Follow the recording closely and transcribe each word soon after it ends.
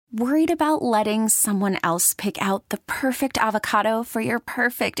Worried about letting someone else pick out the perfect avocado for your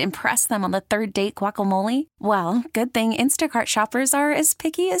perfect impress them on the third date guacamole? Well, good thing Instacart shoppers are as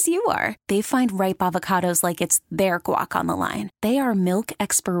picky as you are. They find ripe avocados like it's their guac on the line. They are milk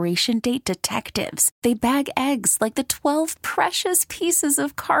expiration date detectives. They bag eggs like the 12 precious pieces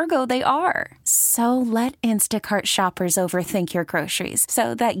of cargo they are. So let Instacart shoppers overthink your groceries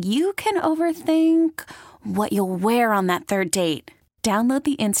so that you can overthink what you'll wear on that third date. Download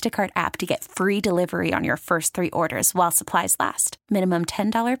the Instacart app to get free delivery on your first 3 orders while supplies last. Minimum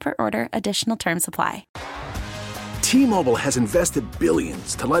 $10 per order. Additional terms apply. T-Mobile has invested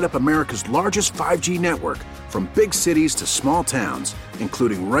billions to light up America's largest 5G network, from big cities to small towns,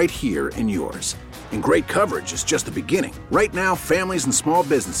 including right here in yours. And great coverage is just the beginning. Right now, families and small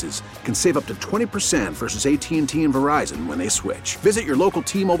businesses can save up to 20% versus AT&T and Verizon when they switch. Visit your local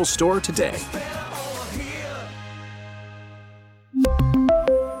T-Mobile store today.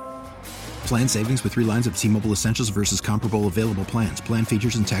 Plan savings with 3 lines of T-Mobile Essentials versus comparable available plans. Plan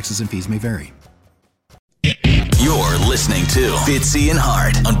features and taxes and fees may vary. You're listening to Fitzy and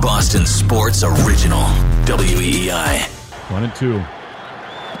Hart on Boston Sports Original, WEEI. 1-2.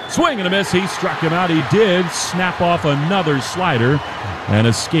 Swing and a miss. He struck him out. He did snap off another slider and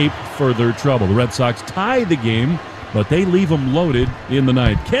escape further trouble. The Red Sox tie the game, but they leave him loaded in the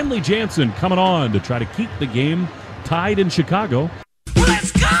ninth. Kenley Jansen coming on to try to keep the game tied in Chicago.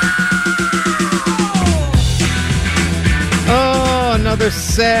 Let's go! Oh, another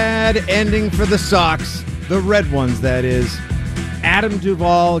sad ending for the Sox. The red ones, that is. Adam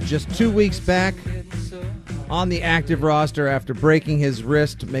Duvall, just 2 weeks back on the active roster after breaking his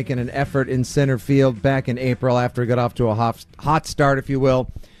wrist, making an effort in center field back in April after he got off to a hot start, if you will.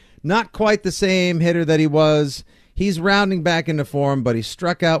 Not quite the same hitter that he was. He's rounding back into form, but he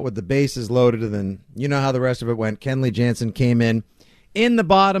struck out with the bases loaded, and then you know how the rest of it went. Kenley Jansen came in the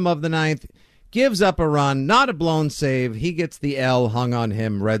bottom of the ninth, gives up a run, not a blown save. He gets the L hung on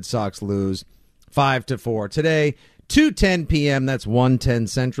him. Red Sox lose 5-4. Today, 2:10 p.m., that's 1:10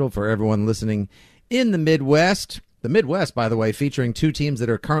 Central for everyone listening in the Midwest. The Midwest, by the way, featuring 2 teams that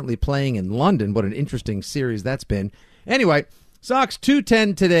are currently playing in London. What an interesting series that's been. Anyway, Sox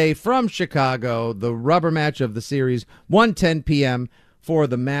 2:10 today from Chicago. The rubber match of the series, 1:10 p.m. for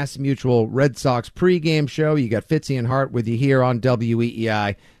the Mass Mutual Red Sox pregame show. You got Fitzy and Hart with you here on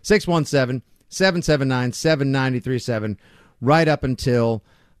WEEI, 617-779-7937, right up until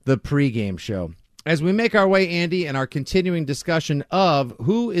the pregame show. As we make our way, Andy, in our continuing discussion of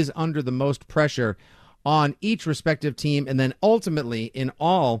who is under the most pressure on each respective team, and then ultimately in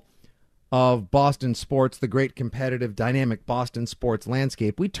all of Boston sports, the great competitive, dynamic Boston sports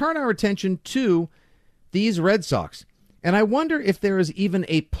landscape, we turn our attention to these Red Sox. And I wonder if there is even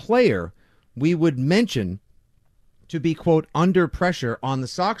a player we would mention to be, quote, under pressure on the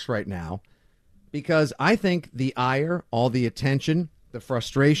Sox right now, because I think the ire, all the attention, the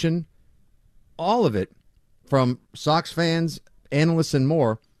frustration, all of it from Sox fans, analysts, and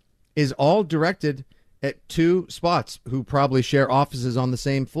more is all directed at 2 spots who probably share offices on the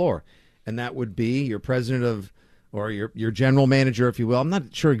same floor. And that would be your president of, or your general manager, if you will. I'm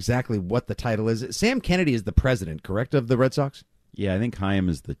not sure exactly what the title is. Sam Kennedy is the president, correct, of the Red Sox? Yeah, I think Chaim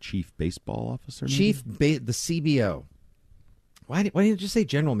is the chief baseball officer. The CBO. Why didn't you just say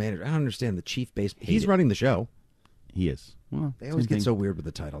general manager? I don't understand the chief baseball. He's running the show. He is. Well, they always get so weird with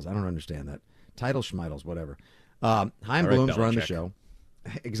the titles. I don't understand that. Title schmitles, whatever. Chaim Bloom's running the show.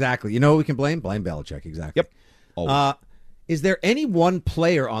 Exactly. You know what we can blame? Blame Belichick, exactly. Yep. Always. Is there any one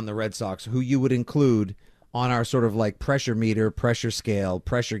player on the Red Sox who you would include on our sort of like pressure meter, pressure scale,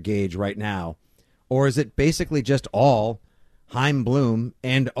 pressure gauge right now? Or is it basically just all Chaim Bloom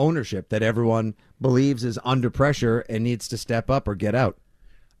and ownership that everyone believes is under pressure and needs to step up or get out?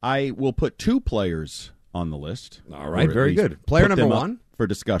 I will put 2 players on the list. All right, very good. Player number 1 for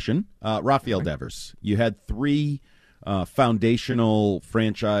discussion, Rafael Devers. You had 3 foundational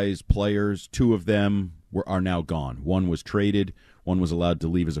franchise players. 2 of them are now gone. One was traded. One was allowed to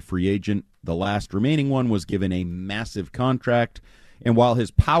leave as a free agent. The last remaining one was given a massive contract. And while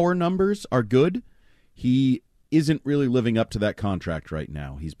his power numbers are good, he isn't really living up to that contract right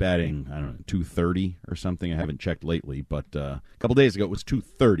now. He's batting, I don't know, 230 or something. I haven't checked lately, but a couple days ago it was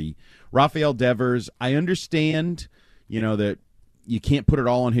 230. Rafael Devers, I understand, that you can't put it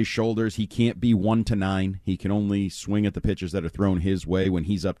all on his shoulders. He can't be 1-9. He can only swing at the pitches that are thrown his way when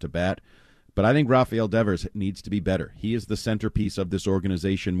he's up to bat. But I think Rafael Devers needs to be better. He is the centerpiece of this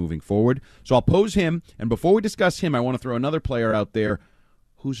organization moving forward. So I'll pose him, and before we discuss him, I want to throw another player out there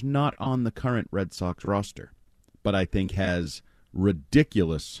who's not on the current Red Sox roster, but I think has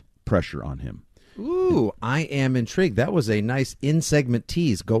ridiculous pressure on him. Ooh, I am intrigued. That was a nice in-segment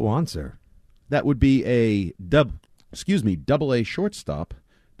tease. Go on, sir. That would be a double-A shortstop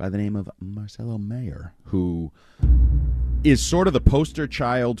by the name of Marcelo Mayer, who is sort of the poster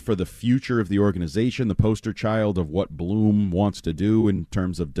child for the future of the organization, the poster child of what Bloom wants to do in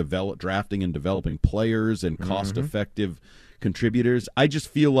terms of drafting and developing players and cost-effective contributors. I just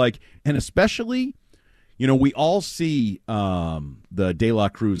feel like, and especially, we all see the De La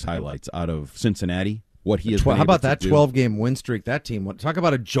Cruz highlights out of Cincinnati, what he has been How about able that to do. 12-game win streak that team? Talk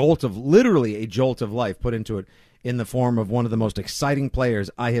about literally a jolt of life put into it in the form of one of the most exciting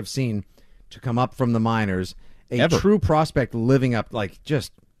players I have seen to come up from the minors. Ever. True prospect living up,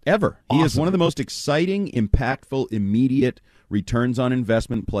 Ever. Awesome. He is one of the most exciting, impactful, immediate returns on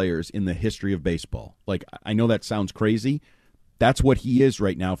investment players in the history of baseball. I know that sounds crazy. That's what he is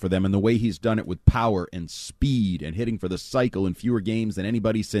right now for them, and the way he's done it with power and speed and hitting for the cycle in fewer games than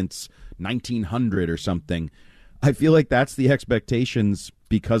anybody since 1900 or something. I feel like that's the expectations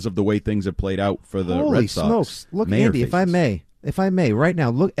because of the way things have played out for the Holy Red Sox. smokes. Look, Mayer Andy, if I may, right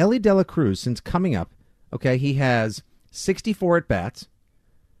now, look, Ellie De La Cruz, since coming up, okay, he has 64 at-bats,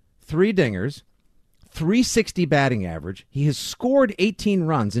 3 dingers, 360 batting average. He has scored 18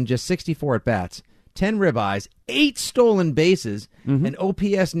 runs in just 64 at-bats, 10 ribeyes, 8 stolen bases, and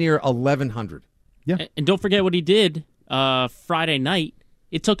OPS near 1,100. Yeah. And don't forget what he did Friday night.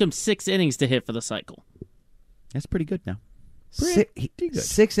 It took him 6 innings to hit for the cycle. That's pretty good now. Pretty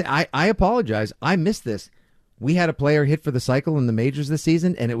good. I apologize. I missed this. We had a player hit for the cycle in the majors this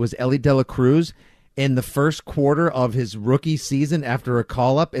season, and it was Ellie De La Cruz in the first quarter of his rookie season after a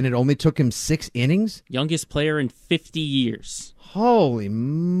call-up, and it only took him 6 innings? Youngest player in 50 years. Holy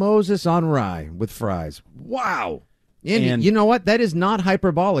Moses on rye with fries. Wow. Andy, And you know what? That is not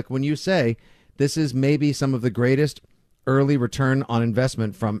hyperbolic when you say this is maybe some of the greatest early return on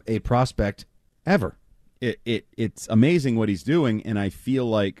investment from a prospect ever. It's amazing what he's doing, and I feel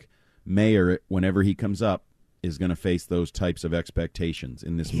like Mayer, whenever he comes up, is going to face those types of expectations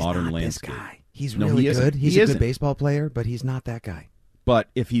in this modern landscape. This guy. He's No, really he isn't. good. He's He a isn't. good baseball player, but he's not that guy. But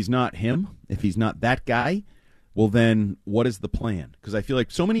if he's not him, if he's not that guy, well, then what is the plan? Because I feel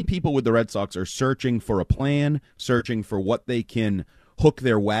like so many people with the Red Sox are searching for a plan, searching for what they can hook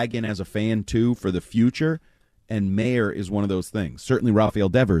their wagon as a fan to for the future, and Mayer is one of those things. Certainly Rafael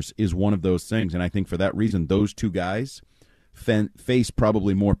Devers is one of those things, and I think for that reason, those two guys face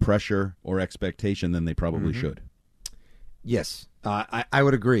probably more pressure or expectation than they probably should. Yes, I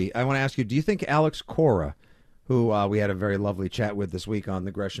would agree. I want to ask you, do you think Alex Cora, who we had a very lovely chat with this week on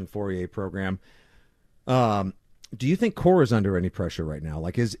the Gresham Fourier program, do you think Cora's under any pressure right now?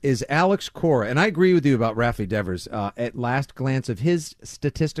 Is Alex Cora, and I agree with you about Rafi Devers, at last glance of his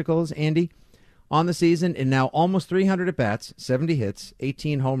statisticals, Andy, on the season, and now almost 300 at-bats, 70 hits,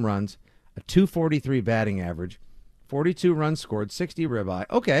 18 home runs, a 243 batting average, 42 runs scored, 60 ribeye.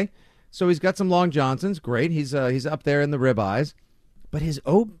 Okay, so he's got some Long Johnsons. Great, he's up there in the ribeyes. But his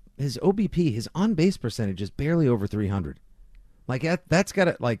OBP, his on-base percentage is barely over 300. That's got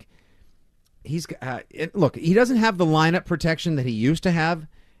to, look, he doesn't have the lineup protection that he used to have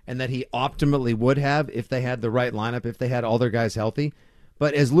and that he optimally would have if they had the right lineup, if they had all their guys healthy.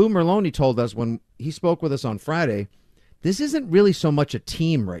 But as Lou Merloni told us when he spoke with us on Friday, this isn't really so much a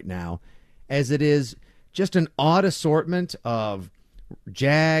team right now as it is just an odd assortment of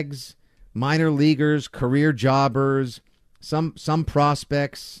Jags, minor leaguers, career jobbers, some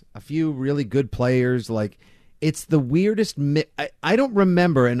prospects, a few really good players. It's the weirdest I don't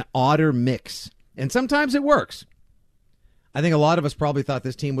remember an odder mix. And sometimes it works. I think a lot of us probably thought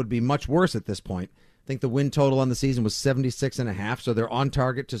this team would be much worse at this point. I think the win total on the season was 76.5, so they're on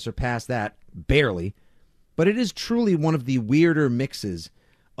target to surpass that, barely. But it is truly one of the weirder mixes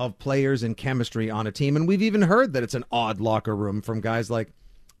of players and chemistry on a team. And we've even heard that it's an odd locker room from guys like,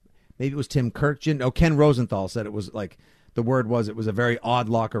 maybe it was Tim Kirkjian. Ken Rosenthal said it was the word was it was a very odd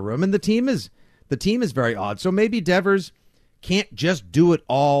locker room. And the team is very odd. So maybe Devers can't just do it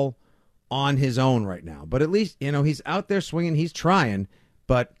all on his own right now. But at least, he's out there swinging. He's trying.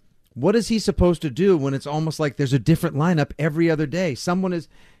 But what is he supposed to do when it's almost like there's a different lineup every other day?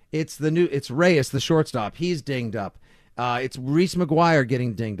 It's Reyes, the shortstop. He's dinged up. It's Reese McGuire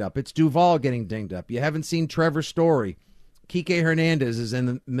getting dinged up. It's Duvall getting dinged up. You haven't seen Trevor Story. Kike Hernandez is in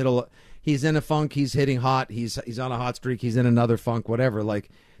the middle. He's in a funk. He's hitting hot. He's on a hot streak. He's in another funk, whatever.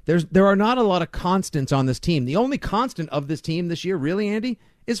 There are not a lot of constants on this team. The only constant of this team this year, really, Andy,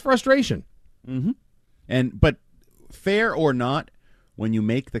 is frustration. Mm-hmm. But fair or not, when you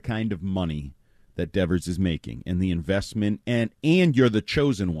make the kind of money that Devers is making and the investment, and you're the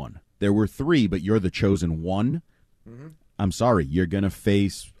chosen one. There were 3, but you're the chosen one. Mm-hmm. I'm sorry, you're going to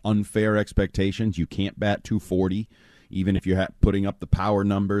face unfair expectations. You can't bat 240, even if you're putting up the power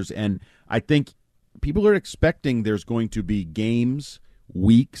numbers. And I think people are expecting there's going to be games,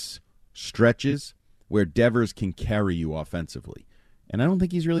 weeks, stretches where Devers can carry you offensively. And I don't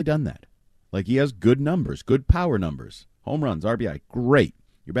think he's really done that. Like, he has good numbers, good power numbers. Home runs, RBI, great.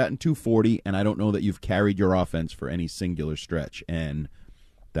 You're batting 240, and I don't know that you've carried your offense for any singular stretch. And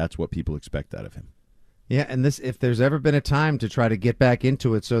that's what people expect out of him. Yeah, and if there's ever been a time to try to get back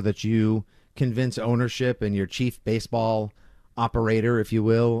into it so that you convince ownership and your chief baseball operator, if you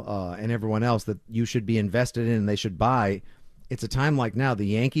will, and everyone else that you should be invested in and they should buy, it's a time like now. The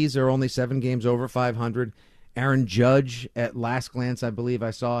Yankees are only 7 games over 500. Aaron Judge, at last glance, I believe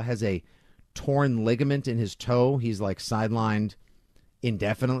I saw, has a torn ligament in his toe. He's like sidelined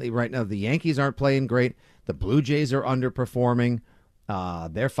indefinitely right now. The Yankees aren't playing great. The Blue Jays are underperforming.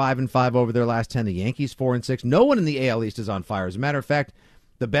 They're 5-5 over their last 10. The Yankees 4-6. No one in the AL East is on fire. As a matter of fact,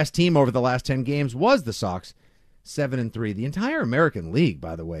 the best team over the last 10 games was the Sox, 7-3. The entire American League,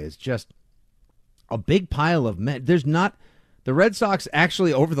 by the way, is just a big pile of men. There's not the Red Sox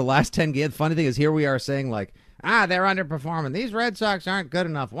actually over the last 10 games. Funny thing is, here we are saying like, they're underperforming. These Red Sox aren't good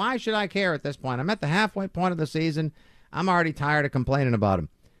enough. Why should I care at this point? I'm at the halfway point of the season. I'm already tired of complaining about them.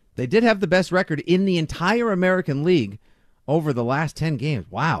 They did have the best record in the entire American League over the last 10 games.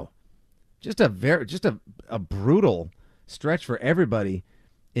 Wow. Just a brutal stretch for everybody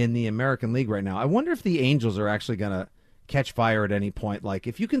in the American League right now. I wonder if the Angels are actually going to catch fire at any point. Like,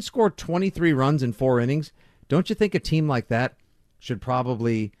 if you can score 23 runs in 4 innings, don't you think a team like that should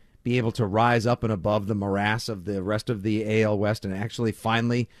probably be able to rise up and above the morass of the rest of the AL West and actually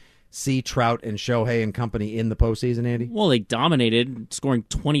finally see Trout and Shohei and company in the postseason, Andy? Well, they dominated, scoring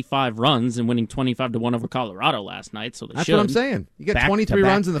 25 runs and winning 25-1 over Colorado last night. So that's what I'm saying. You get 23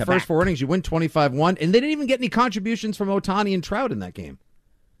 runs in the first 4 innings, you win 25-1, and they didn't even get any contributions from Ohtani and Trout in that game.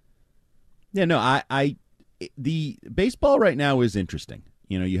 Yeah, no, the baseball right now is interesting.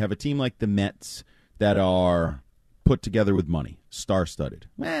 You know, you have a team like the Mets that are put together with money, star-studded.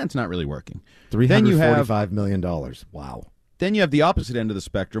 It's not really working. $345 million. Wow. Then you have the opposite end of the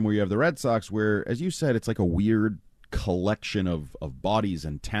spectrum where you have the Red Sox where, as you said, it's like a weird collection of bodies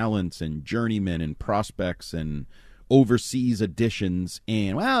and talents and journeymen and prospects and overseas additions.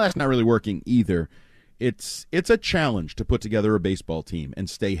 And, that's not really working either. It's a challenge to put together a baseball team and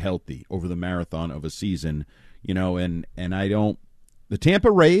stay healthy over the marathon of a season, you know, and I don't. The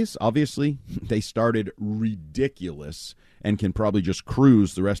Tampa Rays, obviously, they started ridiculous and can probably just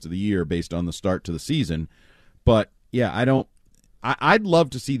cruise the rest of the year based on the start to the season. But yeah, I'd love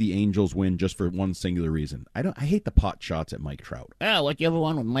to see the Angels win just for one singular reason. I hate the pot shots at Mike Trout. Like you ever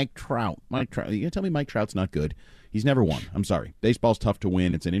won with Mike Trout. You gonna tell me Mike Trout's not good? He's never won. I'm sorry. Baseball's tough to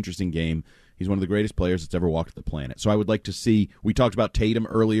win. It's an interesting game. He's one of the greatest players that's ever walked the planet. So I would like to see. We talked about Tatum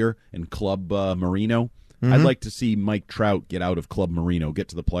earlier and Club Marino. Mm-hmm. I'd like to see Mike Trout get out of Club Marino, get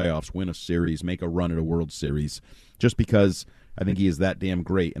to the playoffs, win a series, make a run at a World Series, just because I think he is that damn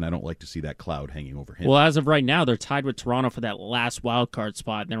great, and I don't like to see that cloud hanging over him. Well, as of right now, they're tied with Toronto for that last wild card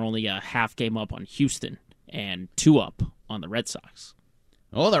spot, and they're only a half game up on Houston and 2 up on the Red Sox.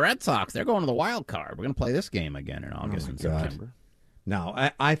 Oh, the Red Sox, they're going to the wild card. We're going to play this game again in August and September. No,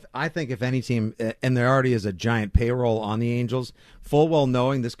 I think if any team, and there already is a giant payroll on the Angels, full well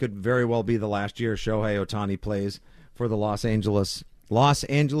knowing this could very well be the last year Shohei Ohtani plays for the Los Angeles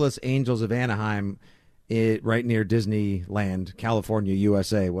Angels of Anaheim, right near Disneyland, California,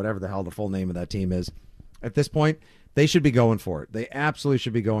 USA, whatever the hell the full name of that team is. At this point, they should be going for it. They absolutely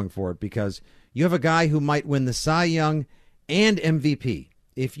should be going for it because you have a guy who might win the Cy Young and MVP.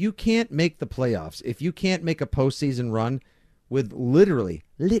 If you can't make the playoffs, if you can't make a postseason run with literally,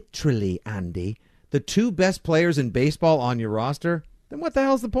 Andy, the 2 best players in baseball on your roster, then what the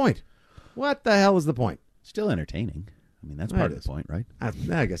hell's the point? What the hell is the point? Still entertaining. I mean, that's part of the point, right? I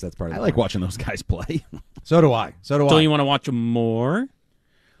guess that's part of the point. I like watching those guys play. So do I. Don't you want to watch them more?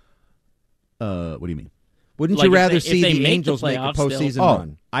 What do you mean? Wouldn't you rather see the Angels make a postseason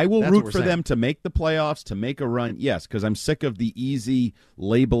run? I will root for them to make the playoffs, to make a run, yes, because I'm sick of the easy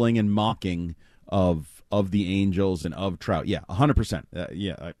labeling and mocking of the Angels and of Trout. Yeah,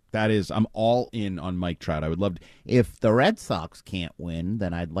 100%. That is, I'm all in on Mike Trout. I would love to. If the Red Sox can't win,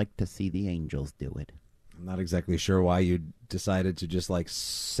 then I'd like to see the Angels do it. I'm not exactly sure why you decided to just like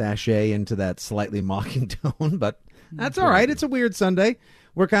sashay into that slightly mocking tone, but that's all right. It's a weird Sunday.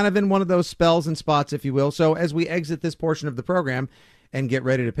 We're kind of in one of those spells and spots, if you will. So as we exit this portion of the program and get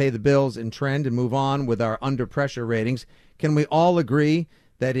ready to pay the bills and trend and move on with our under pressure ratings, can we all agree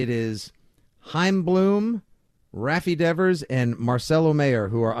that it is Chaim Bloom, Rafi Devers, and Marcelo Mayer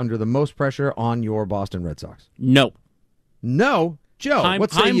who are under the most pressure on your Boston Red Sox? No. No. Joe,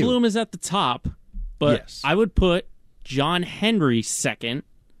 what say Chaim you? Bloom is at the top, but Yes. I would put John Henry second,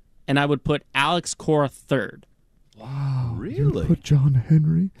 and I would put Alex Cora third. Really? Put John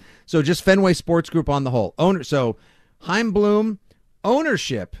Henry. So just Fenway Sports Group on the whole. So Chaim Bloom,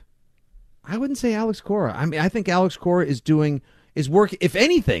 ownership. I wouldn't say Alex Cora. I mean, I think Alex Cora is work. If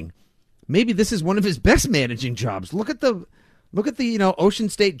anything, maybe this is one of his best managing jobs. Look at the Ocean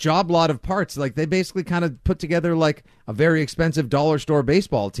State job lot of parts. Like, they basically kind of put together like a very expensive dollar store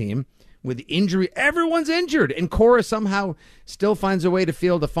baseball team with injury. Everyone's injured, and Cora somehow still finds a way to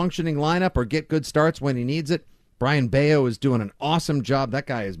field a functioning lineup or get good starts when he needs it. Brian Bayo is doing an awesome job. That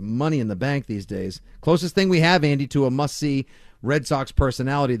guy is money in the bank these days. Closest thing we have, Andy, to a must-see Red Sox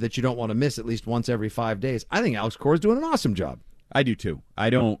personality that you don't want to miss at least once every 5 days. I think Alex Cora is doing an awesome job. I do too.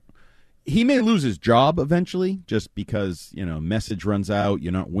 He may lose his job eventually just because, message runs out,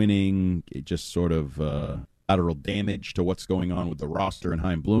 you're not winning. It just sort of lateral damage to what's going on with the roster and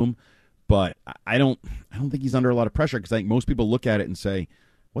Chaim Bloom. But I don't think he's under a lot of pressure because I think most people look at it and say,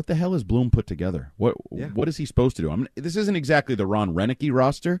 what the hell has Bloom put together? What is he supposed to do? This isn't exactly the Ron Renicky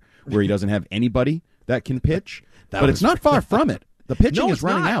roster where he doesn't have anybody that can pitch, but it's not far from it. The pitching is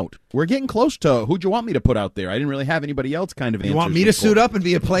running out. We're getting close to who'd you want me to put out there? I didn't really have anybody else kind of answer. You want me to suit up and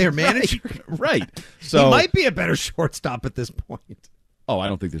be a player manager? Right. So he might be a better shortstop at this point. Oh, I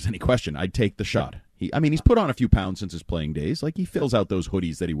don't think there's any question. I'd take the shot. He's put on a few pounds since his playing days. Like, he fills out those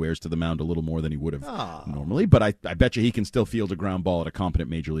hoodies that he wears to the mound a little more than he would have normally. But I bet you he can still field a ground ball at a competent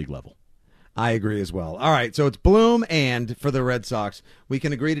major league level. I agree as well. All right, so it's Bloom, and for the Red Sox, we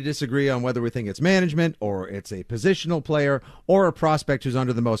can agree to disagree on whether we think it's management or it's a positional player or a prospect who's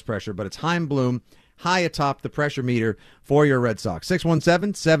under the most pressure, but it's Chaim Bloom high atop the pressure meter for your Red Sox.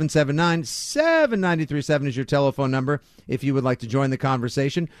 617-779-7937 is your telephone number if you would like to join the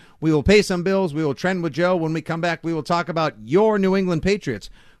conversation. We will pay some bills. We will trend with Joe. When we come back, we will talk about your New England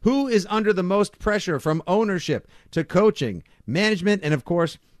Patriots. Who is under the most pressure from ownership to coaching, management, and, of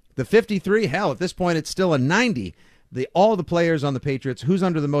course, the 53, hell, at this point, it's still a 90. All the players on the Patriots, who's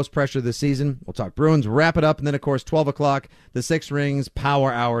under the most pressure this season? We'll talk Bruins, wrap it up, and then, of course, 12 o'clock, the Six Rings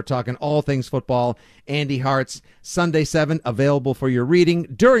Power Hour, talking all things football. Andy Hart's Sunday 7, available for your reading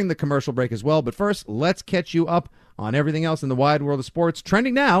during the commercial break as well. But first, let's catch you up on everything else in the wide world of sports.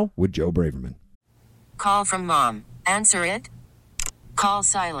 Trending now with Joe Braverman. Call from mom. Answer it. Call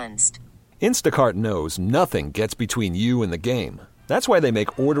silenced. Instacart knows nothing gets between you and the game. That's why they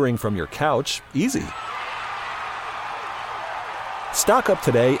make ordering from your couch easy. Stock up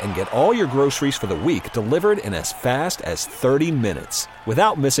today and get all your groceries for the week delivered in as fast as 30 minutes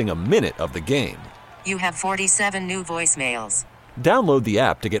without missing a minute of the game. You have 47 new voicemails. Download the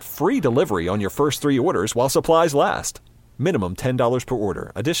app to get free delivery on your first 3 orders while supplies last. Minimum $10 per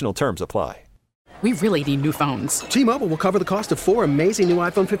order. Additional terms apply. We really need new phones. T-Mobile will cover the cost of 4 amazing new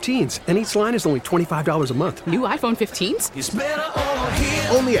iPhone 15s, and each line is only $25 a month. New iPhone 15s? It's better over here.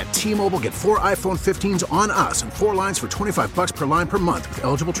 Only at T-Mobile, get 4 iPhone 15s on us and 4 lines for $25 per line per month with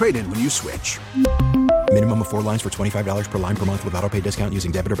eligible trade-in when you switch. Minimum of 4 lines for $25 per line per month with autopay discount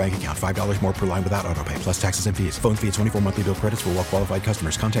using debit or bank account. $5 more per line without autopay, plus taxes and fees. Phone fee at 24 monthly bill credits for well-qualified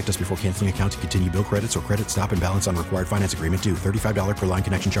customers. Contact us before canceling account to continue bill credits or credit stop and balance on required finance agreement due. $35 per line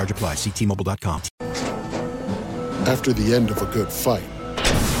connection charge applies. See T-Mobile.com. After the end of a good fight,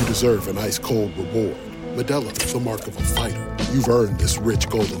 you deserve an ice-cold reward. Modelo is the mark of a fighter. You've earned this rich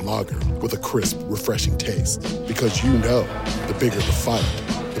golden lager with a crisp, refreshing taste. Because you know, the bigger the fight,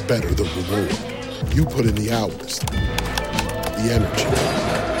 the better the reward. You put in the hours, the energy,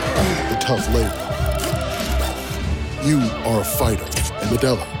 the tough labor. You are a fighter, and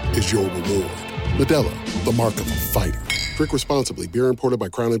Modelo is your reward. Modelo, the mark of a fighter. Drink responsibly. Beer imported by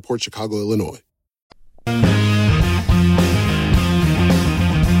Crown Imports, Chicago, Illinois.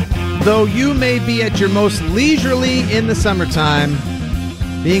 Though you may be at your most leisurely in the summertime,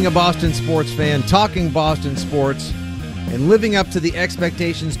 being a Boston sports fan, talking Boston sports, and living up to the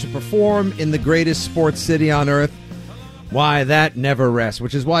expectations to perform in the greatest sports city on earth, why, that never rests,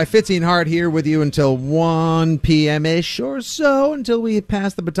 which is why Fitzy Hart here with you until 1 p.m.-ish or so, until we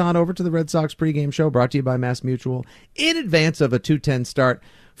pass the baton over to the Red Sox pregame show, brought to you by Mass Mutual, in advance of a 2:10 start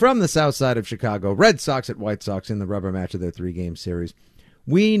from the south side of Chicago. Red Sox at White Sox in the rubber match of their 3-game series.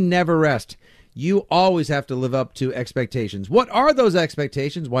 We never rest. You always have to live up to expectations. What are those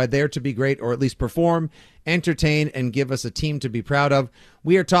expectations? Why, they're to be great, or at least perform, entertain, and give us a team to be proud of.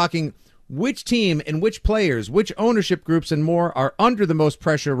 We are talking which team and which players, which ownership groups and more are under the most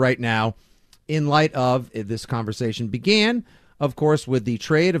pressure right now in light of this conversation began, of course, with the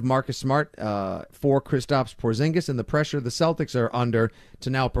trade of Marcus Smart for Kristaps Porzingis and the pressure the Celtics are under to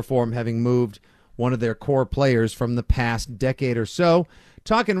now perform, having moved one of their core players from the past decade or so.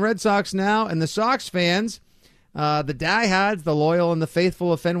 Talking Red Sox now, and the Sox fans, the diehards, the loyal and the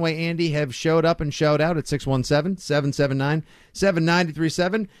faithful of Fenway Andy have showed up and showed out at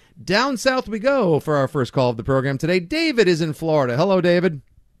 617-779-7937. Down south we go for our first call of the program today. David is in Florida. Hello, David.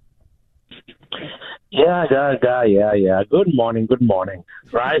 Yeah. Good morning.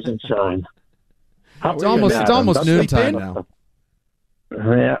 Rise and shine. It's almost noontime now.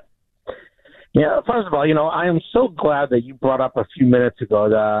 Yeah. First of all, I am so glad that you brought up a few minutes ago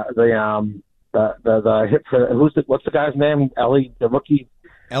the hit for what's the guy's name? Ellie, the rookie.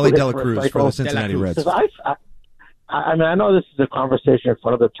 Ellie De La Cruz for the Cincinnati Reds. I mean, I know this is a conversation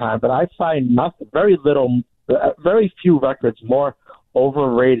for another time, but I find very few records more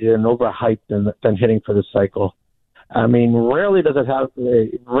overrated and overhyped than hitting for the cycle. I mean, rarely does it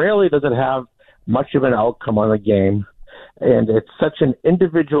have much of an outcome on the game, and it's such an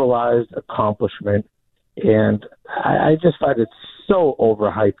individualized accomplishment, and I just find it so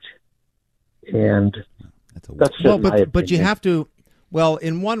overhyped. And that's just my opinion. But you have to. Well,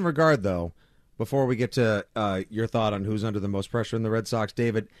 in one regard, though, before we get to your thought on who's under the most pressure in the Red Sox,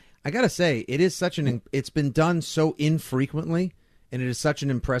 David, I got to say it's been done so infrequently, and it is such an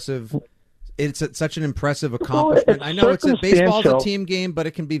impressive. It's such an impressive accomplishment. I know baseball's a team game, but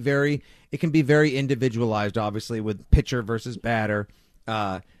it can be very individualized, obviously, with pitcher versus batter.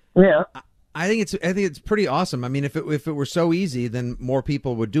 Yeah. I think it's pretty awesome. I mean, if it were so easy, then more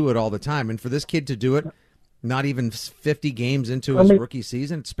people would do it all the time. And for this kid to do it, not even 50 games into his rookie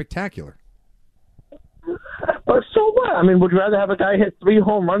season, it's spectacular. But so what? I mean, would you rather have a guy hit 3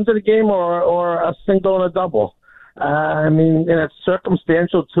 home runs in a game or a single and a double? I mean, and it's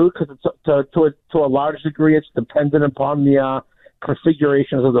circumstantial too, because to a large degree, it's dependent upon the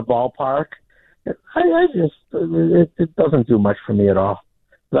configurations of the ballpark. It doesn't do much for me at all.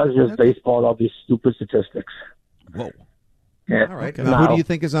 That's just baseball and all these stupid statistics. Whoa. Yeah. All right. Now, who do you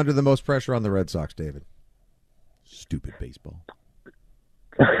think is under the most pressure on the Red Sox, David? Stupid baseball.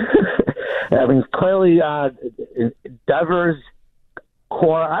 I mean, clearly, Devers,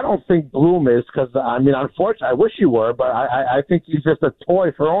 Cora. I don't think Bloom is because, I mean, unfortunately, I wish he were, but I think he's just a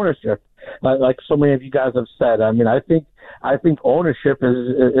toy for ownership, like so many of you guys have said. I mean, I think ownership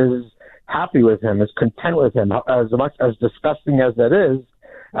is happy with him, is content with him. As much as disgusting as that is,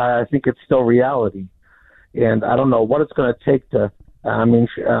 I think it's still reality, and I don't know what it's going to take to. I mean,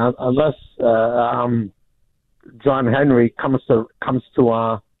 unless John Henry comes to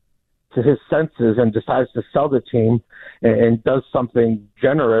his senses and decides to sell the team and does something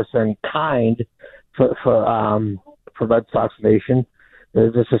generous and kind for Red Sox Nation,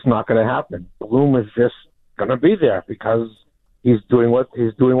 this is not going to happen. Bloom is just going to be there because he's doing what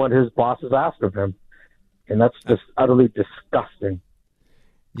his bosses ask of him, and that's just utterly disgusting.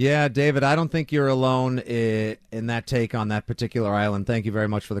 Yeah, David, I don't think you're alone in that take on that particular island. Thank you very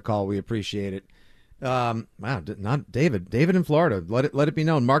much for the call. We appreciate it. Wow, not David. David in Florida. Let it be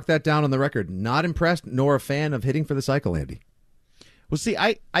known. Mark that down on the record. Not impressed nor a fan of hitting for the cycle, Andy. Well, see,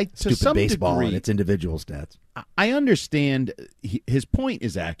 I to Stupid some baseball degree, and its individual stats. I understand his point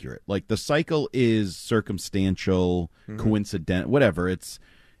is accurate. Like the cycle is circumstantial, coincidental, whatever. It's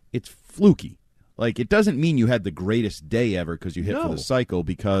fluky. Like it doesn't mean you had the greatest day ever because you hit for the cycle.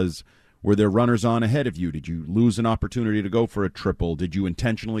 Because were there runners on ahead of you? Did you lose an opportunity to go for a triple? Did you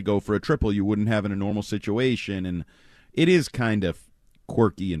intentionally go for a triple you wouldn't have in a normal situation? And it is kind of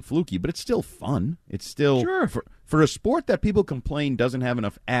quirky and fluky, but it's still fun. It's still for a sport that people complain doesn't have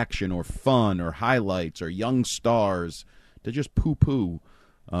enough action or fun or highlights or young stars to just poo-poo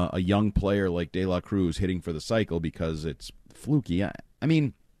a young player like De La Cruz hitting for the cycle because it's fluky. I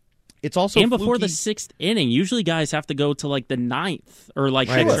mean, it's also before fluky. the 6th inning. Usually guys have to go to like the 9th or like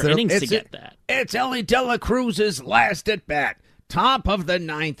extra innings to get that. It's Ellie De La Cruz's last at bat. Top of the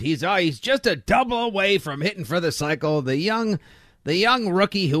 9th. He's just a double away from hitting for the cycle. The young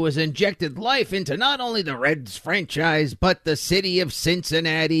rookie who has injected life into not only the Reds franchise, but the city of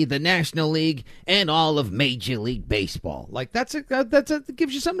Cincinnati, the National League, and all of Major League Baseball. Like that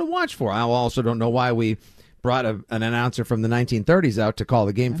gives you something to watch for. I also don't know why we brought an announcer from the 1930s out to call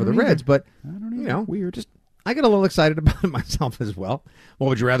the game for the Reds, but weird. I get a little excited about it myself as well. Well,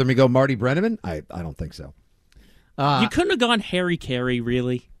 would you rather me go Marty Brennaman? I don't think so. You couldn't have gone Harry Carey,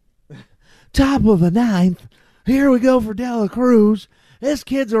 really. Top of the 9th. Here we go for De La Cruz. This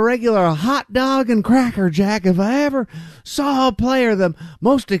kid's a regular hot dog and Cracker Jack. If I ever saw a player, the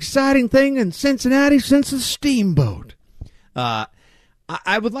most exciting thing in Cincinnati since the Steamboat.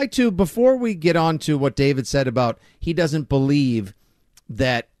 I would like to, before we get on to what David said about he doesn't believe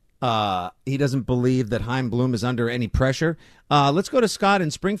that He doesn't believe that Chaim Bloom is under any pressure. Let's go to Scott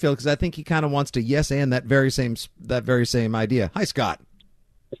in Springfield because I think he kind of wants to yes and that very same idea. Hi, Scott.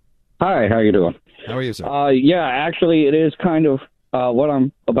 Hi, how you doing? How are you, sir? Yeah, actually, it is kind of what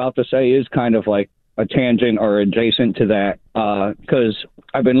I'm about to say is kind of like a tangent or adjacent to that because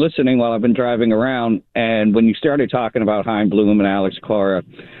I've been listening while I've been driving around, and when you started talking about Chaim Bloom and Alex Cora,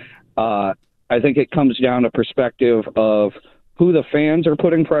 I think it comes down to perspective of who the fans are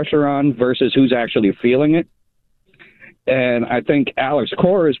putting pressure on versus who's actually feeling it. And I think Alex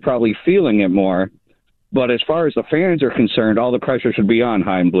Cora is probably feeling it more. But as far as the fans are concerned, all the pressure should be on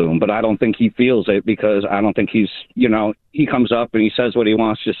Chaim Bloom. But I don't think he feels it because I don't think he's, he comes up and he says what he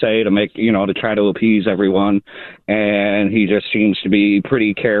wants to say to make, to try to appease everyone. And he just seems to be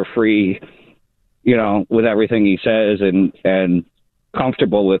pretty carefree, with everything he says and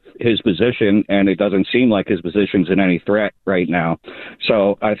comfortable with his position. And it doesn't seem like his position's in any threat right now.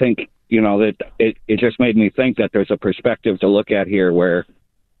 So I think, that it just made me think that there's a perspective to look at here where,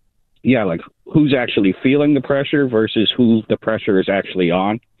 yeah, like who's actually feeling the pressure versus who the pressure is actually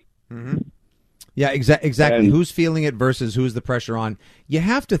on. Mm-hmm. Yeah, exactly. And who's feeling it versus who's the pressure on. You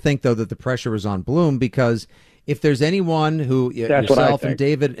have to think, though, that the pressure is on Bloom because if there's anyone who, yourself and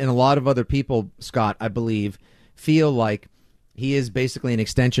David and a lot of other people, Scott, I believe, feel like he is basically an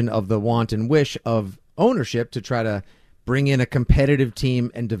extension of the want and wish of ownership to try to bring in a competitive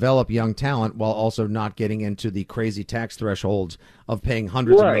team and develop young talent while also not getting into the crazy tax thresholds of paying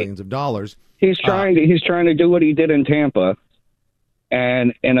hundreds of millions of dollars. He's trying to do what he did in Tampa,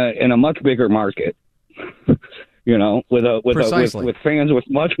 and in a much bigger market, with fans with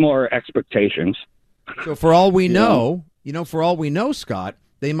much more expectations. So for all we know, Scott,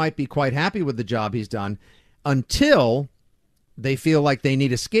 they might be quite happy with the job he's done until they feel like they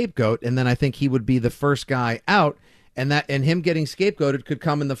need a scapegoat, and then I think he would be the first guy out. And him getting scapegoated could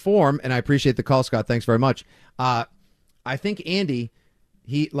come in the form, and I appreciate the call, Scott. Thanks very much. I think Andy,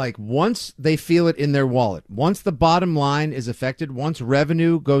 once they feel it in their wallet, once the bottom line is affected, once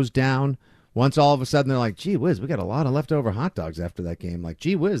revenue goes down, once all of a sudden they're like, gee whiz, we got a lot of leftover hot dogs after that game. Like,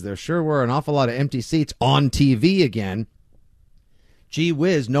 gee whiz, there sure were an awful lot of empty seats on TV again. Gee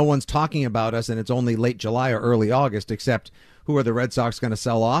whiz, no one's talking about us, and it's only late July or early August, except who are the Red Sox going to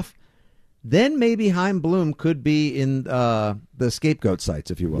sell off? Then maybe Chaim Bloom could be in the scapegoat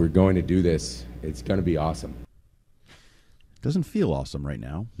sites, if you will. We're going to do this. It's going to be awesome. Doesn't feel awesome right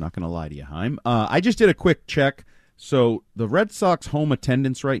now. Not going to lie to you, Chaim. I just did a quick check. So the Red Sox home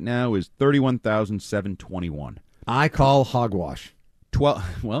attendance right now is 31,721. I call hogwash.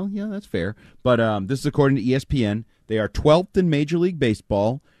 Well, yeah, that's fair. But this is according to ESPN. They are 12th in Major League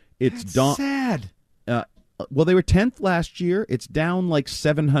Baseball. It's sad. Well, they were 10th last year. It's down like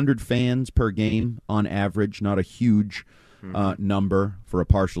 700 fans per game on average. Not a huge number for a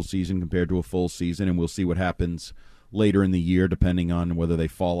partial season compared to a full season, and we'll see what happens later in the year depending on whether they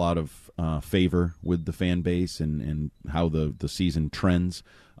fall out of favor with the fan base and how the season trends.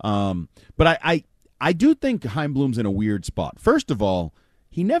 But I do think Chaim Bloom's in a weird spot. First of all,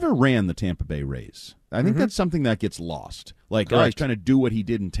 he never ran the Tampa Bay Rays. I think that's something that gets lost. Like, he's trying to do what he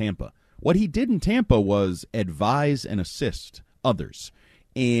did in Tampa. What he did in Tampa was advise and assist others.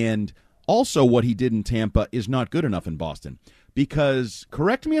 And also what he did in Tampa is not good enough in Boston. Because,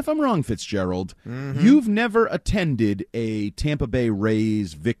 correct me if I'm wrong, Fitzgerald, you've never attended a Tampa Bay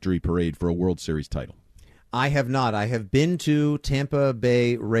Rays victory parade for a World Series title. I have not. I have been to Tampa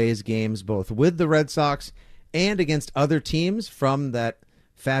Bay Rays games both with the Red Sox and against other teams from that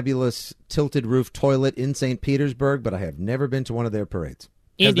fabulous tilted roof toilet in St. Petersburg, but I have never been to one of their parades.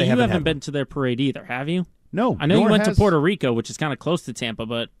 Andy, you haven't been to their parade either, have you? No. I know you went to Puerto Rico, which is kind of close to Tampa,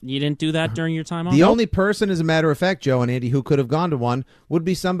 but you didn't do that during your time off? The only person, as a matter of fact, Joe and Andy, who could have gone to one would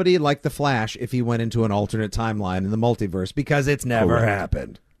be somebody like The Flash if he went into an alternate timeline in the multiverse, because it's never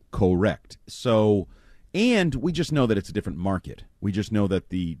happened. Correct. So, and we just know that it's a different market. We just know that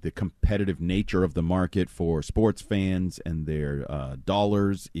the competitive nature of the market for sports fans and their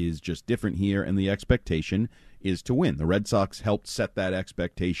dollars is just different here, and the expectation is to win. The Red Sox helped set that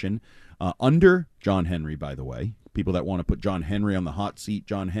expectation under John Henry, by the way. People that want to put John Henry on the hot seat,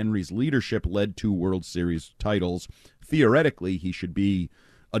 John Henry's leadership led to World Series titles. Theoretically, he should be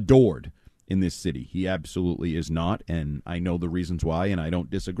adored in this city. He absolutely is not, and I know the reasons why, and I don't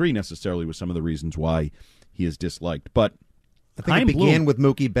disagree necessarily with some of the reasons why he is disliked. But I think it began with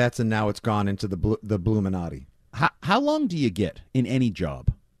Mookie Betts, and now it's gone into the Bloominati. How long do you get in any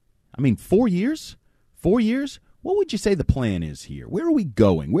job? I mean, 4 years? 4 years? What would you say the plan is here? Where are we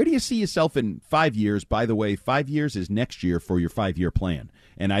going? Where do you see yourself in 5 years? By the way, 5 years is next year for your 5-year plan.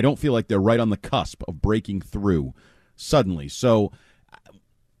 And I don't feel like they're right on the cusp of breaking through suddenly. So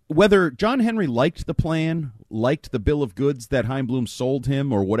whether John Henry liked the plan, liked the bill of goods that Chaim Bloom sold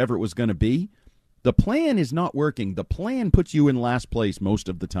him, or whatever it was going to be, the plan is not working. The plan puts you in last place most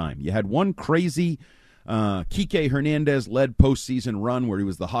of the time. You had one crazy Kike Hernandez-led postseason run where he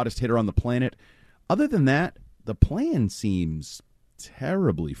was the hottest hitter on the planet. Other than that, the plan seems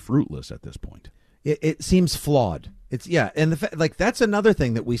terribly fruitless at this point. It seems flawed. And that's another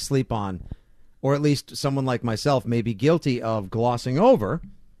thing that we sleep on, or at least someone like myself may be guilty of glossing over.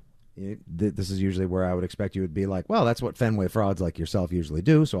 This is usually where I would expect you would be like, well, that's what Fenway frauds like yourself usually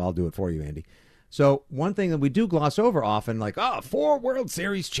do, so I'll do it for you, Andy. So one thing that we do gloss over often, like, 4 World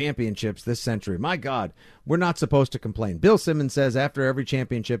Series championships this century. My God, we're not supposed to complain. Bill Simmons says after every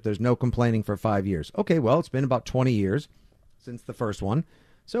championship, there's no complaining for 5 years. Okay, well, it's been about 20 years since the first one.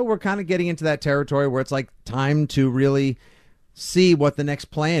 So we're kind of getting into that territory where it's like time to really see what the next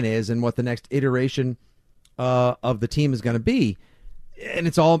plan is and what the next iteration of the team is going to be. And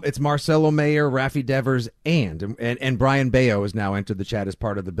it's Marcelo Mayer, Rafi Devers, and Brian Bayo has now entered the chat as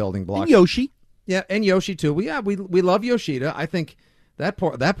part of the building block. And Yoshi. Yeah, and Yoshi too. We love Yoshida. I think that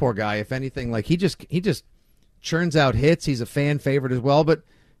poor guy, if anything, like he just churns out hits. He's a fan favorite as well, but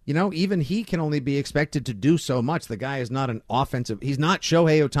even he can only be expected to do so much. The guy is not he's not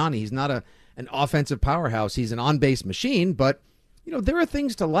Shohei Ohtani. He's not an offensive powerhouse. He's an on-base machine, but there are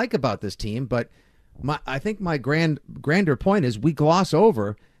things to like about this team, but I think my grander point is we gloss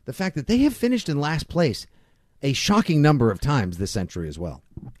over the fact that they have finished in last place a shocking number of times this century as well.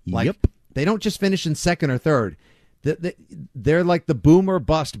 Yep. They don't just finish in second or third. They're like the boom or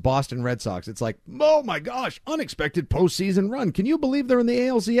bust Boston Red Sox. It's like, oh my gosh, unexpected postseason run. Can you believe they're in the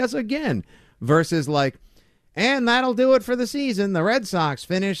ALCS again? Versus like, and that'll do it for the season. The Red Sox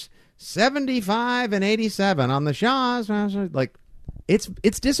finish 75-87 on the Shaws. Like, it's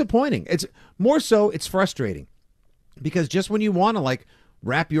disappointing. It's more so it's frustrating because just when you want to like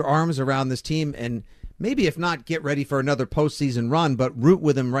wrap your arms around this team and maybe if not get ready for another postseason run, but root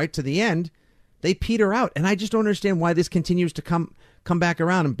with them right to the end, they peter out. And I just don't understand why this continues to come back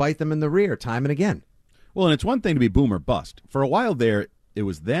around and bite them in the rear time and again. Well, and it's one thing to be boom or bust. For a while there, it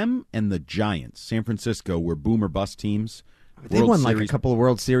was them and the Giants. San Francisco were boom or bust teams. They won like a couple of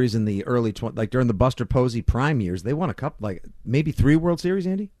World Series in the early like during the Buster Posey prime years. They won a couple, like maybe 3 World Series,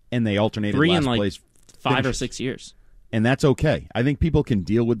 Andy. And they alternated 3 last in like place 5 finishes. or 6 years. And that's okay. I think people can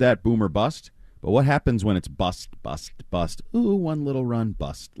deal with that boom or bust. But what happens when it's bust, bust, bust? Ooh, one little run,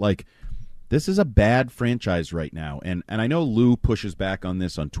 bust. Like, this is a bad franchise right now. And I know Lou pushes back on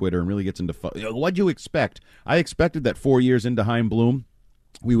this on Twitter and really gets into what'd you expect? I expected that 4 years into Chaim Bloom,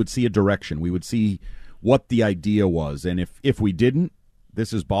 we would see a direction. We would see what the idea was. And if we didn't,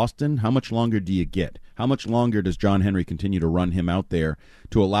 this is Boston. How much longer do you get? How much longer does John Henry continue to run him out there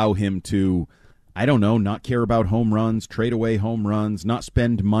to allow him to, I don't know, not care about home runs, trade away home runs, not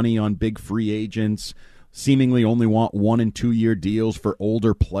spend money on big free agents, seemingly only want 1 and 2 year deals for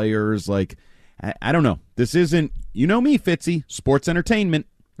older players? Like, I don't know. This isn't, you know me, Fitzy, sports entertainment,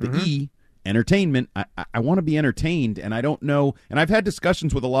 the entertainment. I want to be entertained, and I don't know. And I've had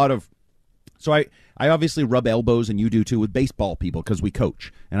discussions with a lot of, so I obviously rub elbows, and you do too, with baseball people because we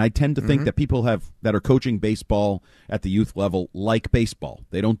coach. And I tend to think that people that are coaching baseball at the youth level like baseball.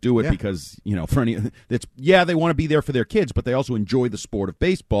 They don't do it because, for any, they want to be there for their kids, but they also enjoy the sport of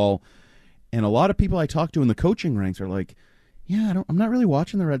baseball. And a lot of people I talk to in the coaching ranks are like, I'm not really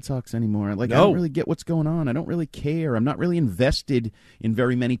watching the Red Sox anymore. Like, I don't really get what's going on. I don't really care. I'm not really invested in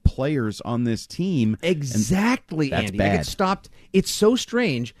very many players on this team. Exactly, Andy. That's bad. I get stopped. It's so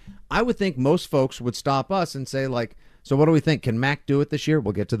strange. I would think most folks would stop us and say, like, so what do we think? Can Mac do it this year?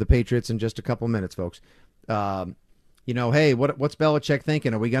 We'll get to the Patriots in just a couple minutes, folks. Hey, what's Belichick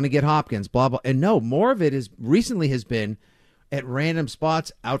thinking? Are we going to get Hopkins? Blah, blah. And no, more of it recently has been at random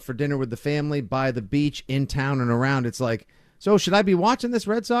spots, out for dinner with the family, by the beach, in town and around. It's like, so should I be watching this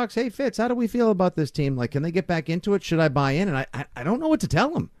Red Sox? Hey, Fitz, how do we feel about this team? Like, can they get back into it? Should I buy in? And I don't know what to tell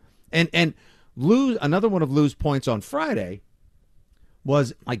them. And another one of Lou's points on Friday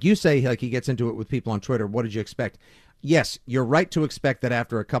was, like you say, like he gets into it with people on Twitter, what did you expect? Yes, you're right to expect that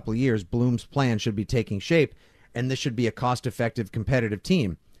after a couple of years, Bloom's plan should be taking shape, and this should be a cost-effective, competitive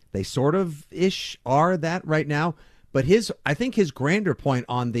team. They sort of-ish are that right now, but I think his grander point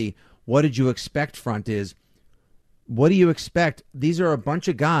on the what did you expect front is, what do you expect? These are a bunch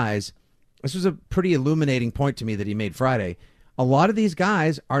of guys. This was a pretty illuminating point to me that he made Friday. A lot of these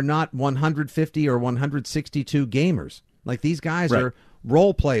guys are not 150 or 162 gamers. Like, these guys are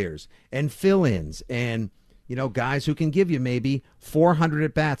role players and fill-ins and, guys who can give you maybe 400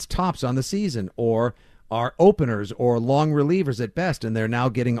 at-bats tops on the season, or are openers or long relievers at best, and they're now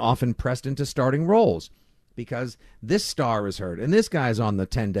getting often pressed into starting roles. because this star is hurt, and this guy's on the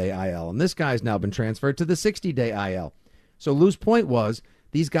 10-day IL, and this guy's now been transferred to the 60-day IL. So Lou's point was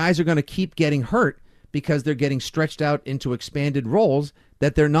these guys are going to keep getting hurt because they're getting stretched out into expanded roles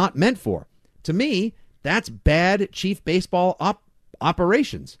that they're not meant for. To me, that's bad chief baseball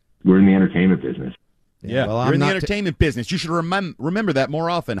operations. We're in the entertainment business. Yeah, well, you're in the entertainment business. You should remember that more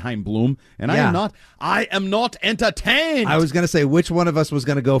often, Chaim Bloom. And I am not entertained. I was going to say, which one of us was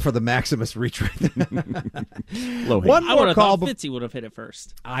going to go for the Maximus retreat? One more call. Fitzy would have hit it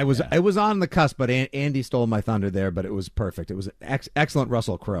first. It was on the cusp, but Andy stole my thunder there. But it was perfect. It was excellent.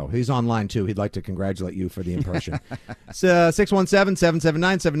 Russell Crowe. He's online too. He'd like to congratulate you for the impression.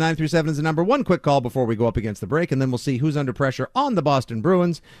 617-779-7937 is the number. One quick call before we go up against the break, and then we'll see who's under pressure on the Boston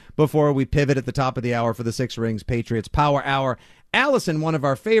Bruins before we pivot at the top of the hour for the Six Rings Patriots Power Hour. Allison, one of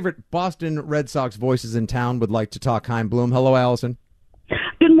our favorite Boston Red Sox voices in town, would like to talk Chaim Bloom. Hello, Allison.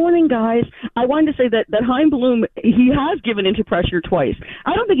 Good morning, guys. I wanted to say that Chaim Bloom, he has given into pressure twice.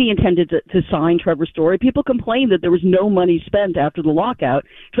 I don't think he intended to sign Trevor Story. People complained that there was no money spent after the lockout.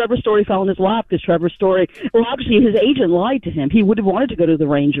 Trevor Story fell in his lap because Trevor Story, well, obviously his agent lied to him. He would have wanted to go to the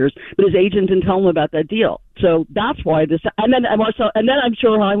Rangers, but his agent didn't tell him about that deal. So that's why this. And then I'm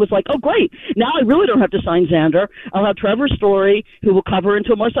sure Chaim was like, oh, great. Now I really don't have to sign Xander. I'll have Trevor Story, who will cover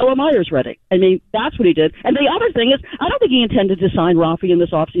until Marcelo Meyer's ready. I mean, that's what he did. And the other thing is, I don't think he intended to sign Rafi in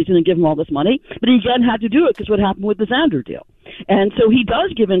this offseason and give him all this money, but he again had to do it because what happened with the Xander deal. And so he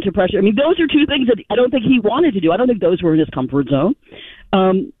does give into pressure. I mean, those are two things that I don't think he wanted to do. I don't think those were in his comfort zone.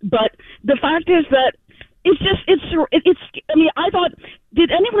 But the fact is that it's I mean, I thought,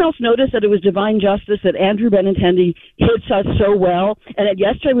 did anyone else notice that it was divine justice that Andrew Benintendi hits us so well, and that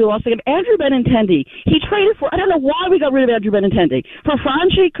yesterday we lost the game? Andrew Benintendi, he traded for, I don't know why we got rid of Andrew Benintendi, for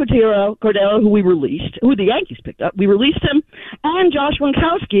Franchi Cordero, who we released, who the Yankees picked up. We released him, and Josh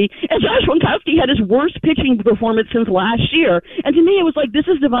Winkowski, and Josh Winkowski had his worst pitching performance since last year, and to me it was like, this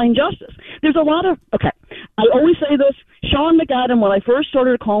is divine justice. There's a lot of, okay, I always say this, Sean McAdam, when I first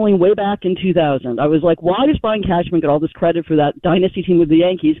started calling way back in 2000, I was like, why does Brian Cashman get all this credit for that dynasty team with the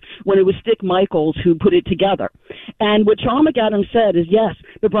Yankees when it was Stick Michaels who put it together? And what Sean McAdam said is, yes,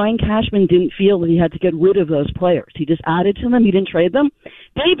 but Brian Cashman didn't feel that he had to get rid of those players. He just added to them. He didn't trade them.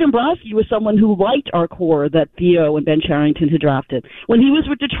 Dave Dombrowski was someone who liked our core that Theo and Ben Cherington had drafted. When he was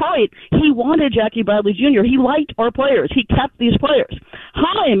with Detroit, he wanted Jackie Bradley Jr. He liked our players. He kept these players.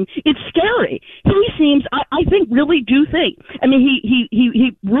 Chaim, it's scary. He seems, I think, really do think. I mean,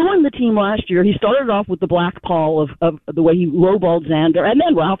 he ruined the team last year. He started off with the black pall of the way he lowballed Xander, and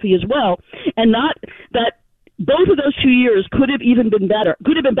then Ralphie as well. And not that both of those 2 years could have been better,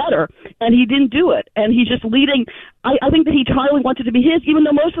 and he didn't do it. And he's just leading. I think that he entirely wanted to be his, even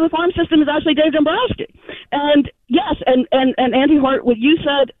though most of the farm system is actually Dave Dombrowski. And yes, and Andy Hart, what you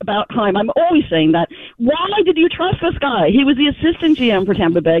said about Chaim, I'm always saying that. Why did you trust this guy? He was the assistant GM for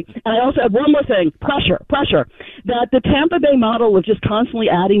Tampa Bay. And I also have one more thing, pressure. That the Tampa Bay model of just constantly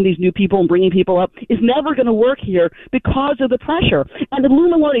adding these new people and bringing people up is never going to work here because of the pressure. And the Lou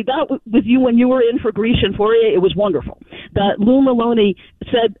Maloney, that with you when you were in for Grecian Fourier, it was wonderful. That Lou Maloney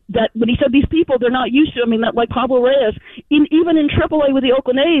said that when he said these people, they're not used to, I mean, that like Pablo Reyes, even in AAA with the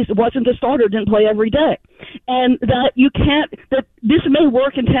Oakland A's, wasn't a starter, didn't play every day. And that you can't, that this may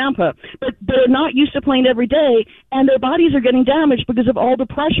work in Tampa, but they're not used to playing every day, and their bodies are getting damaged because of all the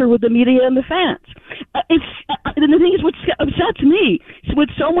pressure with the media and the fans. And the thing is, what upsets me, with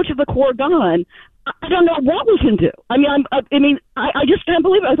so much of the core gone, I don't know what we can do. I mean, I just can't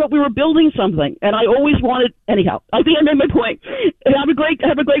believe it. I thought we were building something, and I always wanted. Anyhow, I think I made my point. Have a great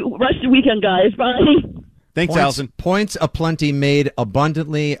rest of the weekend, guys. Bye. Thanks, Allison. Points aplenty made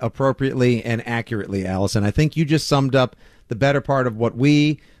abundantly, appropriately, and accurately, Allison. I think you just summed up the better part of what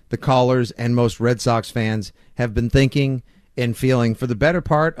we, the callers, and most Red Sox fans have been thinking and feeling for the better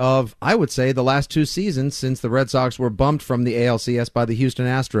part of, I would say, the last 2 seasons since the Red Sox were bumped from the ALCS by the Houston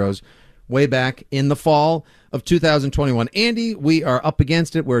Astros way back in the fall of 2021. Andy, we are up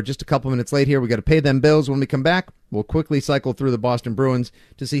against it. We're just a couple minutes late here. We got to pay them bills. When we come back, we'll quickly cycle through the Boston Bruins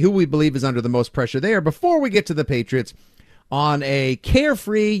to see who we believe is under the most pressure there before we get to the Patriots on a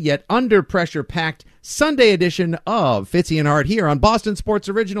carefree yet under pressure packed Sunday edition of Fitzy and Hart here on Boston Sports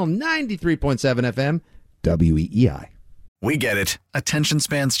Original 93.7 FM WEEI. We get it. Attention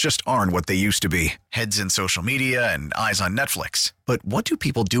spans just aren't what they used to be. Heads in social media and eyes on Netflix. But what do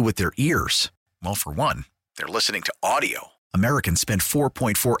people do with their ears? Well, for one, they're listening to audio. Americans spend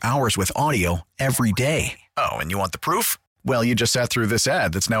 4.4 hours with audio every day. Oh, and you want the proof? Well, you just sat through this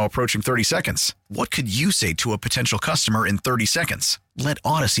ad that's now approaching 30 seconds. What could you say to a potential customer in 30 seconds? Let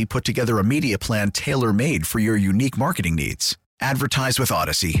Odyssey put together a media plan tailor-made for your unique marketing needs. Advertise with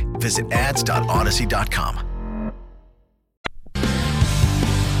Odyssey. Visit ads.odyssey.com.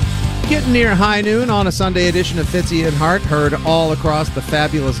 Getting near high noon on a Sunday edition of Fitzy and Hart, heard all across the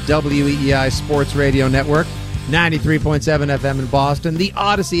fabulous WEEI Sports Radio Network, 93.7 FM in Boston, the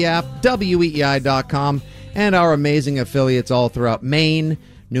Odyssey app, weei.com, and our amazing affiliates all throughout Maine,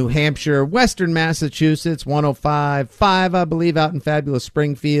 New Hampshire, Western Massachusetts, 105.5, I believe, out in fabulous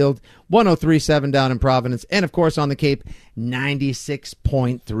Springfield, 103.7 down in Providence, and, of course, on the Cape,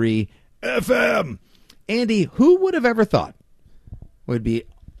 96.3 FM. Andy, who would have ever thought would be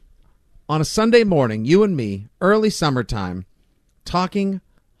on a Sunday morning, you and me, early summertime, talking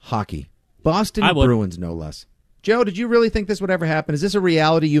hockey? Boston Bruins, no less. Joe, did you really think this would ever happen? Is this a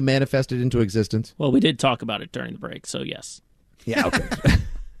reality you manifested into existence? Well, we did talk about it during the break, so yes. Yeah, okay.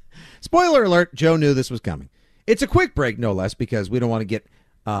 Spoiler alert, Joe knew this was coming. It's a quick break, no less, because we don't want to get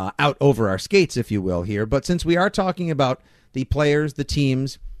out over our skates, if you will, here. But since we are talking about the players, the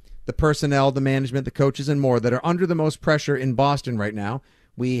teams, the personnel, the management, the coaches, and more that are under the most pressure in Boston right now,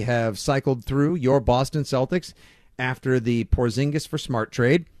 we have cycled through your Boston Celtics after the Porzingis for Smart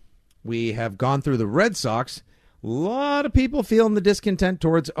trade. We have gone through the Red Sox. A lot of people feeling the discontent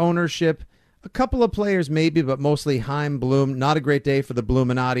towards ownership. A couple of players maybe, but mostly Chaim Bloom. Not a great day for the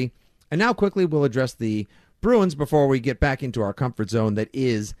Bloominati. And now quickly we'll address the Bruins before we get back into our comfort zone that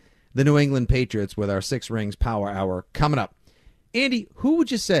is the New England Patriots with our Six Rings Power Hour coming up. Andy, who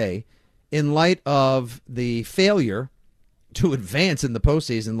would you say, in light of the failure to advance in the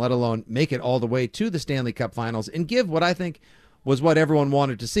postseason, let alone make it all the way to the Stanley Cup Finals, and give what I think was what everyone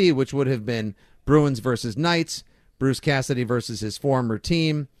wanted to see, which would have been Bruins versus Knights, Bruce Cassidy versus his former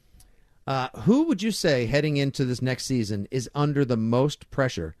team. Who would you say, heading into this next season, is under the most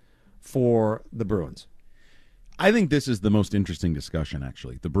pressure for the Bruins? I think this is the most interesting discussion,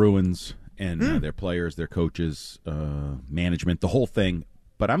 actually. The Bruins and their players, their coaches, management, the whole thing.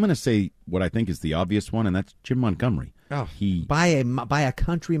 But I'm going to say what I think is the obvious one, and that's Jim Montgomery. Oh, by a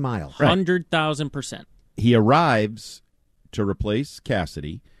country mile. 100,000%. He arrives to replace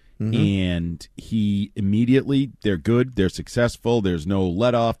Cassidy, and he immediately, they're good, they're successful, there's no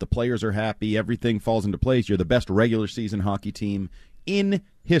let off, the players are happy, everything falls into place. You're the best regular season hockey team in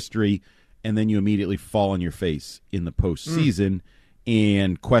history, and then you immediately fall on your face in the postseason,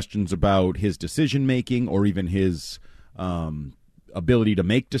 and questions about his decision-making or even his ability to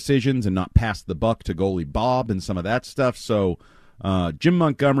make decisions and not pass the buck to goalie Bob and some of that stuff. So Jim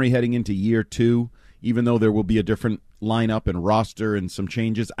Montgomery heading into year 2, even though there will be a different lineup and roster and some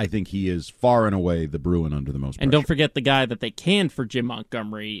changes, I think he is far and away the Bruin under the most pressure. And don't forget the guy that they canned for Jim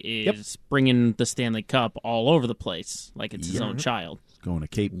Montgomery is bringing the Stanley Cup all over the place like it's his own child. Going to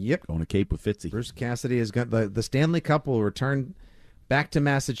Cape. Going to Cape with Fitzy. Bruce Cassidy has got the Stanley Cup will return back to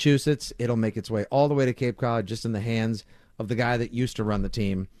Massachusetts. It'll make its way all the way to Cape Cod, just in the hands of the guy that used to run the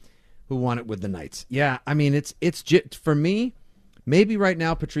team, who won it with the Knights. Yeah, I mean, it's for me, maybe right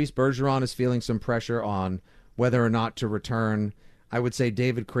now Patrice Bergeron is feeling some pressure on whether or not to return. I would say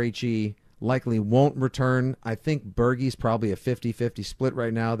David Krejci likely won't return. I think Bergie's probably a 50-50 split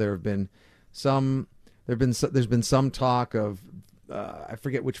right now. There's been some talk of I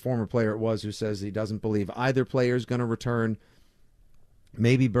forget which former player it was who says he doesn't believe either player is going to return.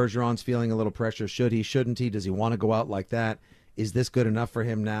 Maybe Bergeron's feeling a little pressure. Should he? Shouldn't he? Does he want to go out like that? Is this good enough for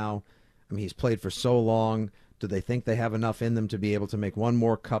him now? I mean, he's played for so long. Do they think they have enough in them to be able to make one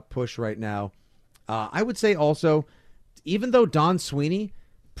more cup push right now? I would say also, even though Don Sweeney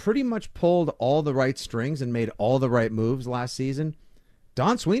pretty much pulled all the right strings and made all the right moves last season,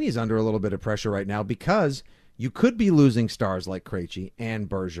 Don Sweeney's under a little bit of pressure right now because you could be losing stars like Krejci and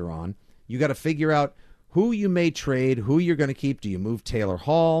Bergeron. You got to figure out who you may trade, who you're going to keep. Do you move Taylor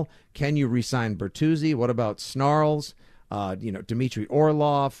Hall? Can you re-sign Bertuzzi? What about Snarls? Dmitry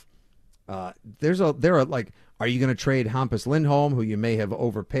Orlov. Are you going to trade Hampus Lindholm, who you may have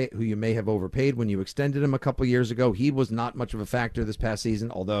overpaid when you extended him a couple years ago? He was not much of a factor this past season,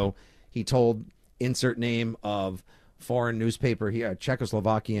 although he told insert name of foreign newspaper here,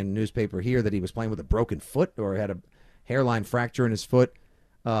 Czechoslovakian newspaper here, that he was playing with a broken foot or had a hairline fracture in his foot.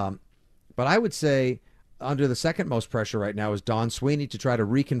 But I would say under the second most pressure right now is Don Sweeney to try to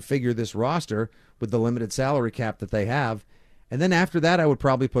reconfigure this roster with the limited salary cap that they have. And then after that, I would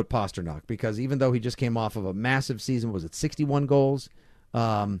probably put Pasternak, because even though he just came off of a massive season, was it 61 goals?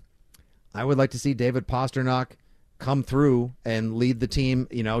 I would like to see David Pasternak come through and lead the team,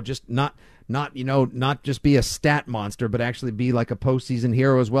 just not just be a stat monster, but actually be like a postseason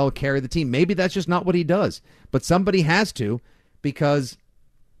hero as well, carry the team. Maybe that's just not what he does, but somebody has to, because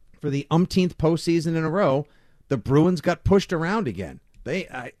for the umpteenth postseason in a row, the Bruins got pushed around again.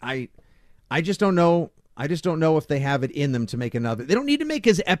 I just don't know. I just don't know if they have it in them to make another. They don't need to make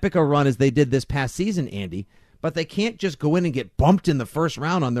as epic a run as they did this past season, Andy, but they can't just go in and get bumped in the first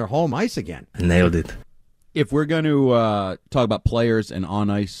round on their home ice again. Nailed it. If we're going to talk about players and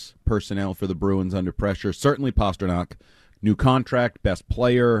on-ice personnel for the Bruins under pressure, certainly Pasternak. New contract, best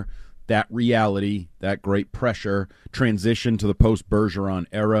player, that reality, that great pressure, transition to the post-Bergeron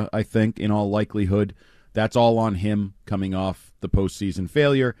era, I think, in all likelihood. That's all on him coming off the postseason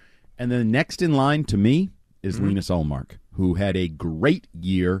failure. And then next in line to me is Linus Ullmark, who had a great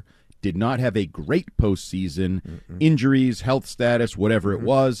year, did not have a great postseason, injuries, health status, whatever it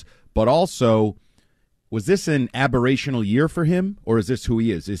was, but also, was this an aberrational year for him, or is this who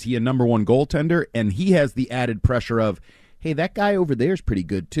he is? Is he a number one goaltender? And he has the added pressure of, hey, that guy over there is pretty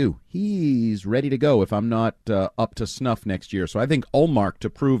good too. He's ready to go if I'm not up to snuff next year. So I think Ullmark,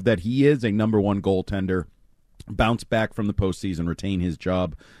 to prove that he is a number one goaltender, bounce back from the postseason, retain his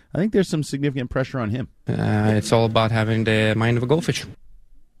job, I think there's some significant pressure on him. It's all about having the mind of a goldfish.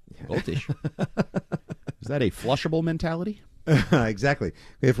 Goldfish? Is that a flushable mentality? Exactly.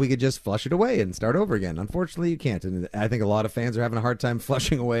 If we could just flush it away and start over again. Unfortunately, you can't. And I think a lot of fans are having a hard time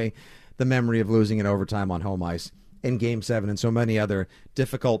flushing away the memory of losing in overtime on home ice in Game 7 and so many other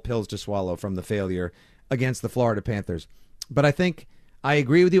difficult pills to swallow from the failure against the Florida Panthers. But I think I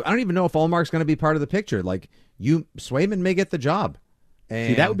agree with you. I don't even know if Ullmark's going to be part of the picture. Like, Swayman may get the job. And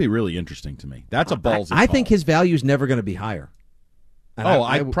see, that would be really interesting to me. That's a ballsy I call. think his value is never going to be higher. And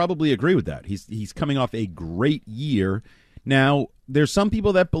I probably agree with that. He's coming off a great year. Now, there's some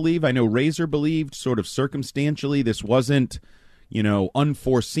people that believe, I know Razor believed sort of circumstantially, this wasn't,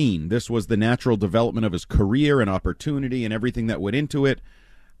 unforeseen. This was the natural development of his career and opportunity and everything that went into it.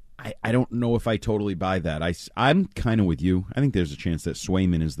 I don't know if I totally buy that. I'm kind of with you. I think there's a chance that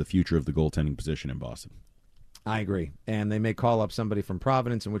Swayman is the future of the goaltending position in Boston. I agree. And they may call up somebody from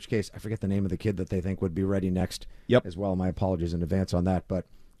Providence, in which case I forget the name of the kid that they think would be ready next as well. My apologies in advance on that. But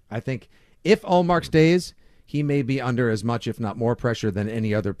I think if Ullmark stays, he may be under as much, if not more, pressure than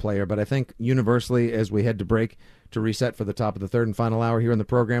any other player. But I think universally, as we head to break to reset for the top of the third and final hour here in the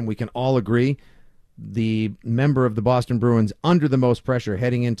program, we can all agree the member of the Boston Bruins under the most pressure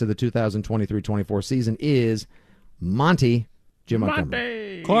heading into the 2023-24 season is Monty Jim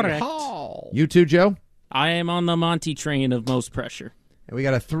Montgomery. Correct. You too, Joe? I am on the Monty train of most pressure. And we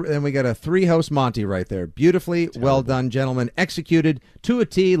got a three-host Monty right there. Beautifully well done, gentlemen. Executed to a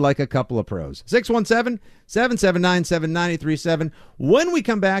T like a couple of pros. 617-779-7937. When we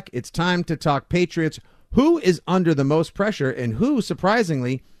come back, it's time to talk Patriots. Who is under the most pressure and who,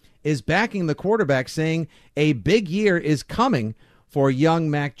 surprisingly, is backing the quarterback, saying a big year is coming for young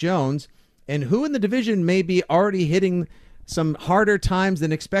Mac Jones, and who in the division may be already hitting some harder times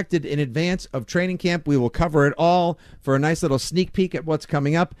than expected in advance of training camp. We will cover it all for a nice little sneak peek at what's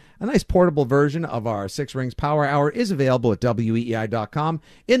coming up. A nice portable version of our Six Rings Power Hour is available at WEEI.com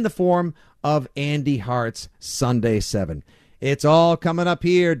in the form of Andy Hart's Sunday 7. It's all coming up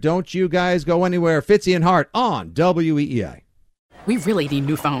here. Don't you guys go anywhere. Fitzy and Hart on WEEI. We really need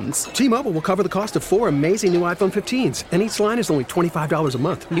new phones. T-Mobile will cover the cost of 4 amazing new iPhone 15s, and each line is only $25 a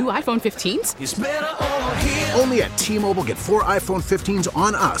month. New iPhone 15s? It's better over here. Only at T-Mobile, get 4 iPhone 15s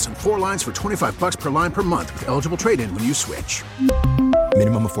on us and 4 lines for $25 per line per month with eligible trade-in when you switch.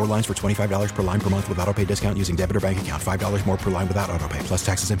 Minimum of 4 lines for $25 per line per month with autopay discount using debit or bank account. $5 more per line without autopay, plus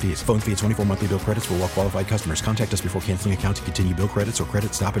taxes and fees. Phone fee at 24 monthly bill credits for well-qualified customers. Contact us before canceling account to continue bill credits or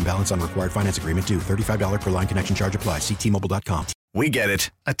credit stop and balance on required finance agreement due. $35 per line connection charge applies. See T-Mobile.com. We get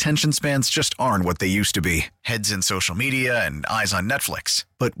it. Attention spans just aren't what they used to be. Heads in social media and eyes on Netflix.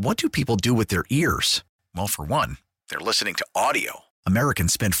 But what do people do with their ears? Well, for one, they're listening to audio.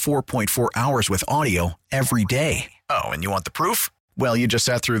 Americans spend 4.4 hours with audio every day. Oh, and you want the proof? Well, you just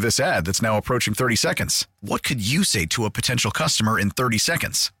sat through this ad that's now approaching 30 seconds. What could you say to a potential customer in 30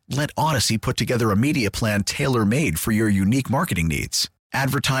 seconds? Let Odyssey put together a media plan tailor-made for your unique marketing needs.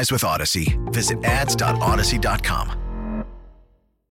 Advertise with Odyssey. Visit ads.odyssey.com.